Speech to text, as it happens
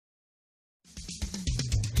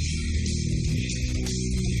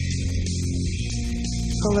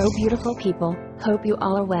Hello beautiful people, hope you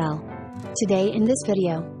all are well. Today in this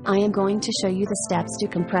video, I am going to show you the steps to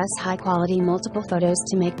compress high quality multiple photos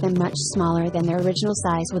to make them much smaller than their original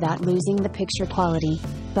size without losing the picture quality.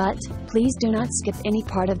 But, please do not skip any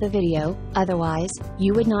part of the video, otherwise,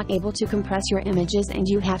 you would not able to compress your images and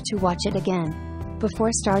you have to watch it again.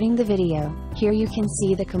 Before starting the video, here you can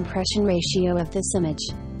see the compression ratio of this image.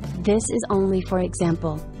 This is only for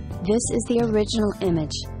example. This is the original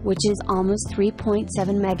image, which is almost 3.7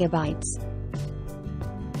 megabytes.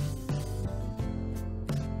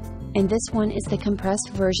 And this one is the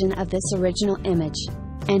compressed version of this original image.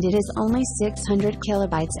 And it is only 600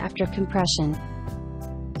 kilobytes after compression.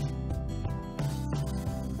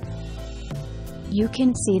 You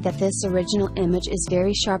can see that this original image is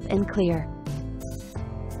very sharp and clear.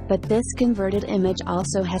 But this converted image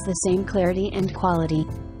also has the same clarity and quality.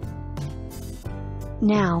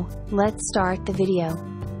 Now, let's start the video.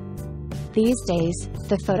 These days,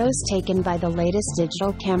 the photos taken by the latest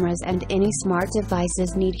digital cameras and any smart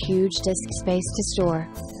devices need huge disk space to store.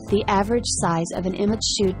 The average size of an image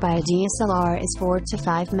shoot by a DSLR is 4 to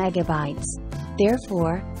 5 megabytes.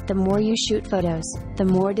 Therefore, the more you shoot photos, the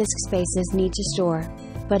more disk spaces need to store.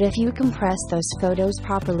 But if you compress those photos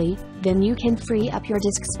properly, then you can free up your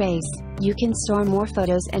disk space, you can store more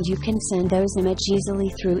photos and you can send those images easily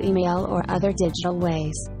through email or other digital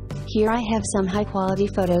ways. Here I have some high quality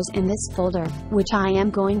photos in this folder, which I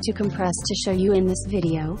am going to compress to show you in this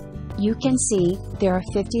video. You can see, there are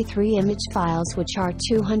 53 image files which are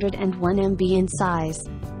 201 MB in size.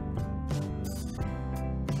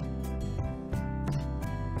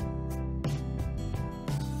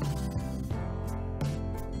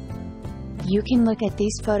 You can look at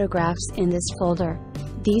these photographs in this folder.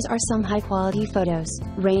 These are some high-quality photos,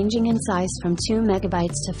 ranging in size from 2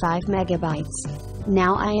 megabytes to 5 megabytes.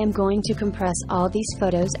 Now I am going to compress all these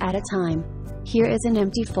photos at a time. Here is an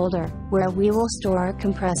empty folder, where we will store our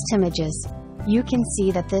compressed images. You can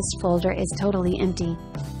see that this folder is totally empty.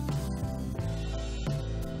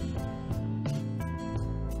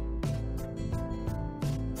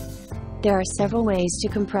 There are several ways to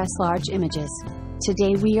compress large images.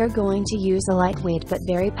 Today we are going to use a lightweight but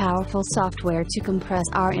very powerful software to compress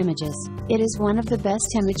our images. It is one of the best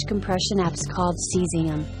image compression apps called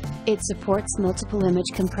Caesium. It supports multiple image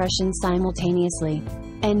compression simultaneously.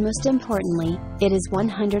 And most importantly, it is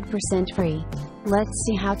 100% free. Let's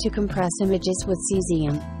see how to compress images with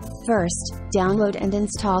Caesium. First, download and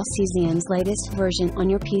install Caesium's latest version on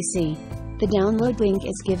your PC. The download link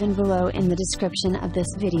is given below in the description of this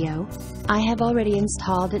video. I have already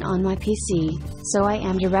installed it on my PC, so I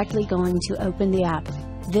am directly going to open the app.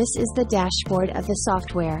 This is the dashboard of the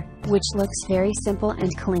software, which looks very simple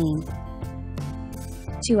and clean.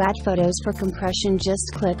 To add photos for compression,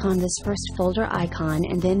 just click on this first folder icon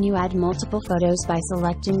and then you add multiple photos by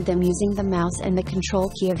selecting them using the mouse and the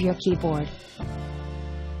control key of your keyboard.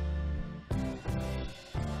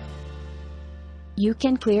 You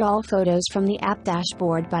can clear all photos from the app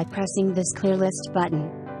dashboard by pressing this clear list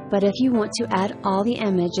button. But if you want to add all the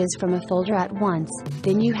images from a folder at once,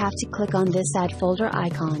 then you have to click on this add folder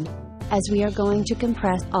icon. As we are going to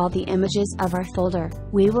compress all the images of our folder,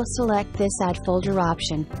 we will select this add folder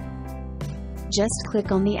option. Just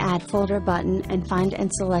click on the add folder button and find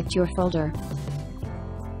and select your folder.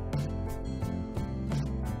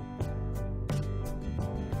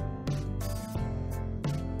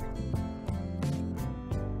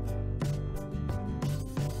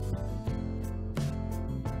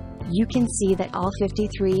 You can see that all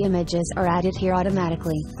 53 images are added here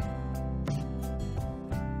automatically.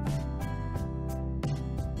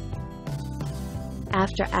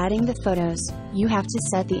 After adding the photos, you have to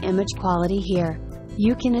set the image quality here.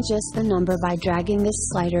 You can adjust the number by dragging this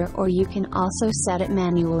slider or you can also set it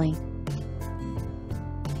manually.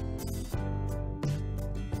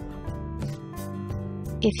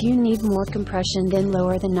 If you need more compression, then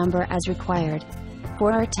lower the number as required.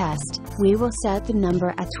 For our test, we will set the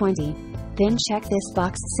number at 20. Then check this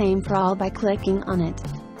box same for all by clicking on it.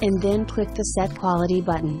 And then click the set quality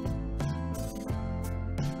button.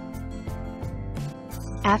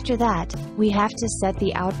 After that, we have to set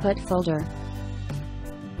the output folder.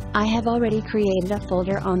 I have already created a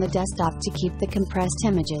folder on the desktop to keep the compressed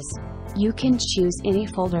images. You can choose any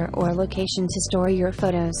folder or location to store your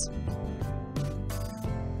photos.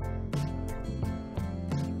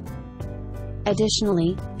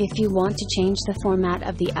 Additionally, if you want to change the format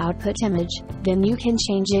of the output image, then you can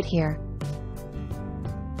change it here.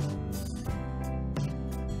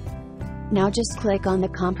 Now just click on the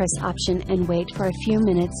compress option and wait for a few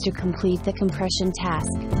minutes to complete the compression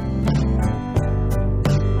task.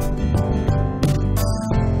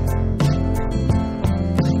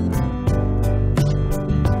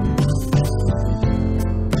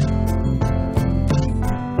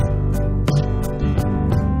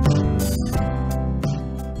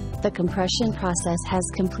 The compression process has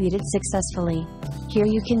completed successfully. Here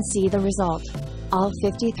you can see the result. All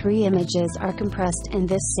 53 images are compressed and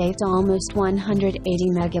this saved almost 180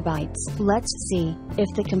 megabytes. Let's see if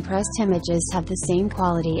the compressed images have the same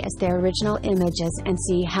quality as their original images and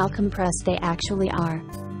see how compressed they actually are.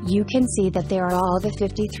 You can see that there are all the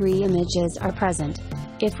 53 images are present.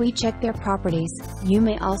 If we check their properties, you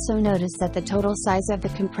may also notice that the total size of the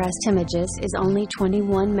compressed images is only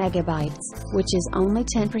 21 megabytes, which is only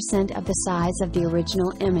 10% of the size of the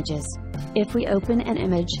original images. If we open an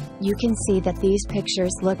image, you can see that these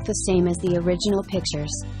pictures look the same as the original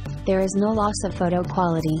pictures. There is no loss of photo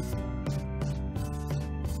quality.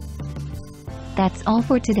 That's all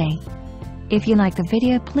for today. If you like the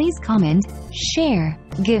video, please comment, share,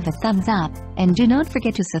 give a thumbs up, and do not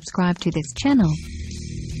forget to subscribe to this channel.